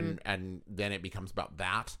 and then it becomes about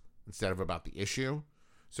that instead of about the issue.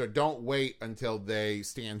 So don't wait until they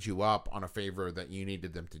stand you up on a favor that you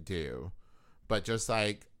needed them to do, but just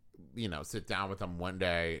like, sit down with them one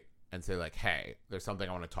day and say like, hey, there's something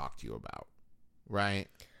I want to talk to you about. Right?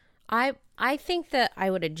 I think that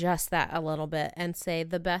I would adjust that a little bit and say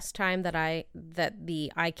the best time that I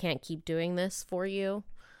can't keep doing this for you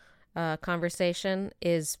conversation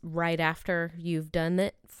is right after you've done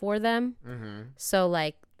it for them. So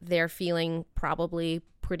like they're feeling probably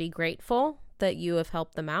pretty grateful that you have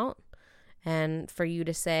helped them out, and for you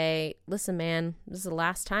to say, listen man, this is the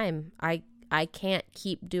last time. I can't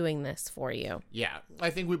keep doing this for you. Yeah, I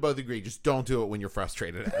think we both agree. Just don't do it when you're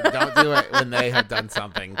frustrated. Don't do it when they have done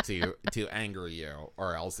something to anger you,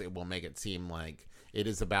 or else it will make it seem like it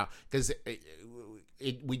is about, because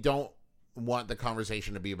we don't want the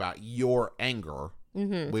conversation to be about your anger.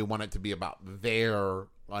 We want it to be about their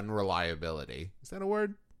unreliability. Is that a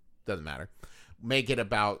word? Doesn't matter. Make it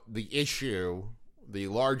about the issue, the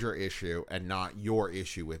larger issue, and not your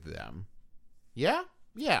issue with them. Yeah?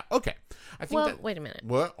 Yeah, okay. I think wait a minute.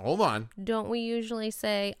 What? Hold on. Don't we usually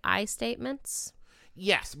say I statements?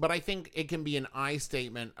 Yes, but I think it can be an I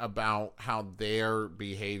statement about how their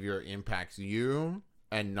behavior impacts you,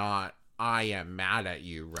 and not I am mad at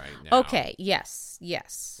you right now. Okay, yes.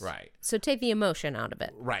 Right. So take the emotion out of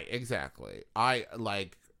it. Right, exactly. I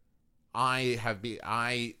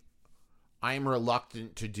am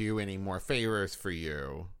reluctant to do any more favors for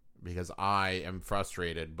you because I am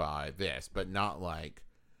frustrated by this, but not like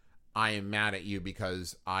I am mad at you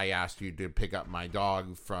because I asked you to pick up my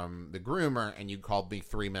dog from the groomer and you called me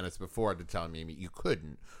 3 minutes before to tell me you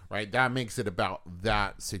couldn't, right? That makes it about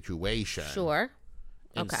that situation. Sure.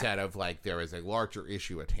 Instead of like there is a larger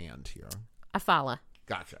issue at hand here. I follow.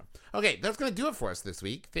 Gotcha. Okay, that's going to do it for us this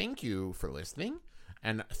week. Thank you for listening.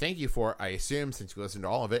 And thank you for, I assume, since you listened to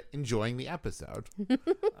all of it, enjoying the episode.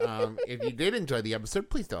 If you did enjoy the episode,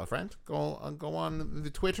 please tell a friend. Go on the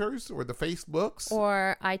Twitters or the Facebooks.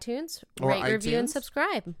 Or iTunes. Or rate, review, and iTunes.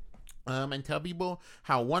 subscribe. And tell people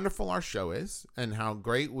how wonderful our show is and how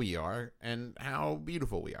great we are and how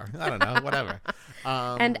beautiful we are. I don't know, whatever.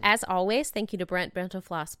 And as always, thank you to Brent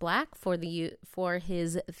Bentofloss Black for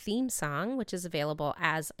his theme song, which is available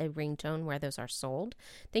as a ringtone where those are sold.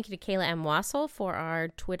 Thank you to Kayla M. Wassel for our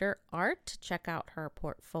Twitter art. Check out her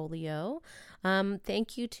portfolio.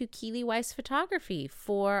 Thank you to Keely Weiss Photography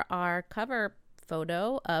for our cover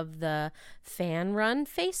photo of the fan run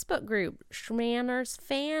Facebook group, Schmanners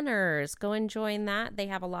Fanners. Go and join that. They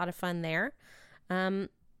have a lot of fun there. And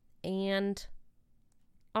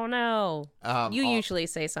oh no, you usually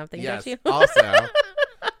say something, yes, don't you? Also,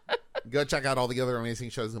 go check out all the other amazing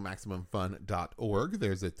shows at MaximumFun.org.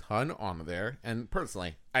 There's a ton on there. And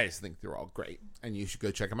personally, I just think they're all great. And you should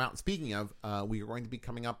go check them out. Speaking of, we are going to be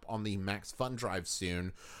coming up on the Max Fun Drive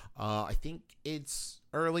soon. I think it's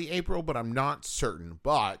early April, but I'm not certain.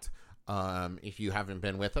 But if you haven't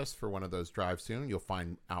been with us for one of those drives soon, you'll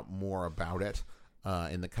find out more about it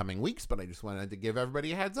in the coming weeks. But I just wanted to give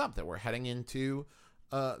everybody a heads up that we're heading into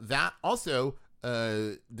that. Also,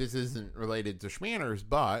 this isn't related to Schmanners,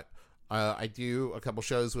 but I do a couple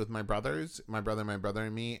shows with my brothers, my brother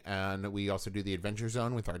and me, and we also do the Adventure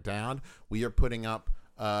Zone with our dad. We are putting up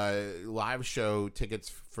live show tickets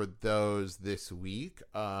for those this week.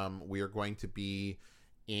 We are going to be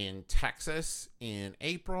in Texas in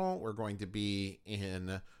April. We're going to be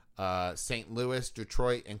in St. Louis,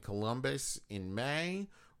 Detroit, and Columbus in May.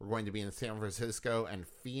 We're going to be in San Francisco and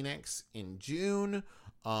Phoenix in June.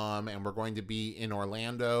 And we're going to be in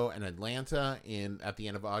Orlando and Atlanta at the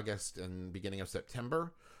end of August and beginning of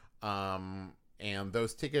September. And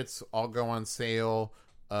those tickets all go on sale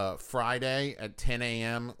Friday at 10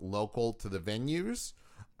 a.m. local to the venues.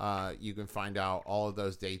 You can find out all of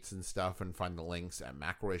those dates and stuff and find the links at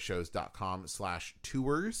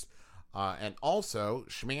McElroyshows.com/tours. And also,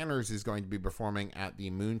 Schmanners is going to be performing at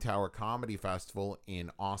the Moon Tower Comedy Festival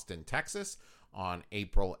in Austin, Texas on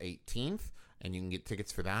April 18th. And you can get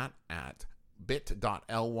tickets for that at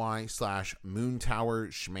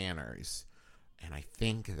bit.ly/moontowerschmanners. And I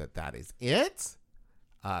think that is it.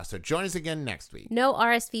 So join us again next week. No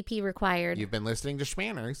RSVP required. You've been listening to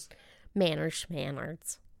Schmanners. Manners,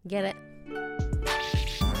 Schmanners. Get it?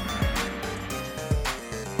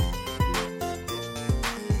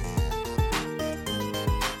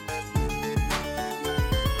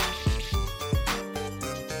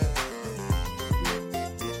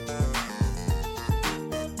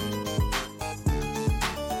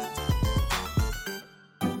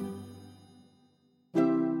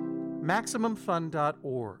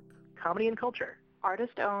 MaximumFun.org. Comedy and culture.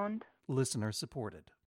 Artist owned. Listener supported.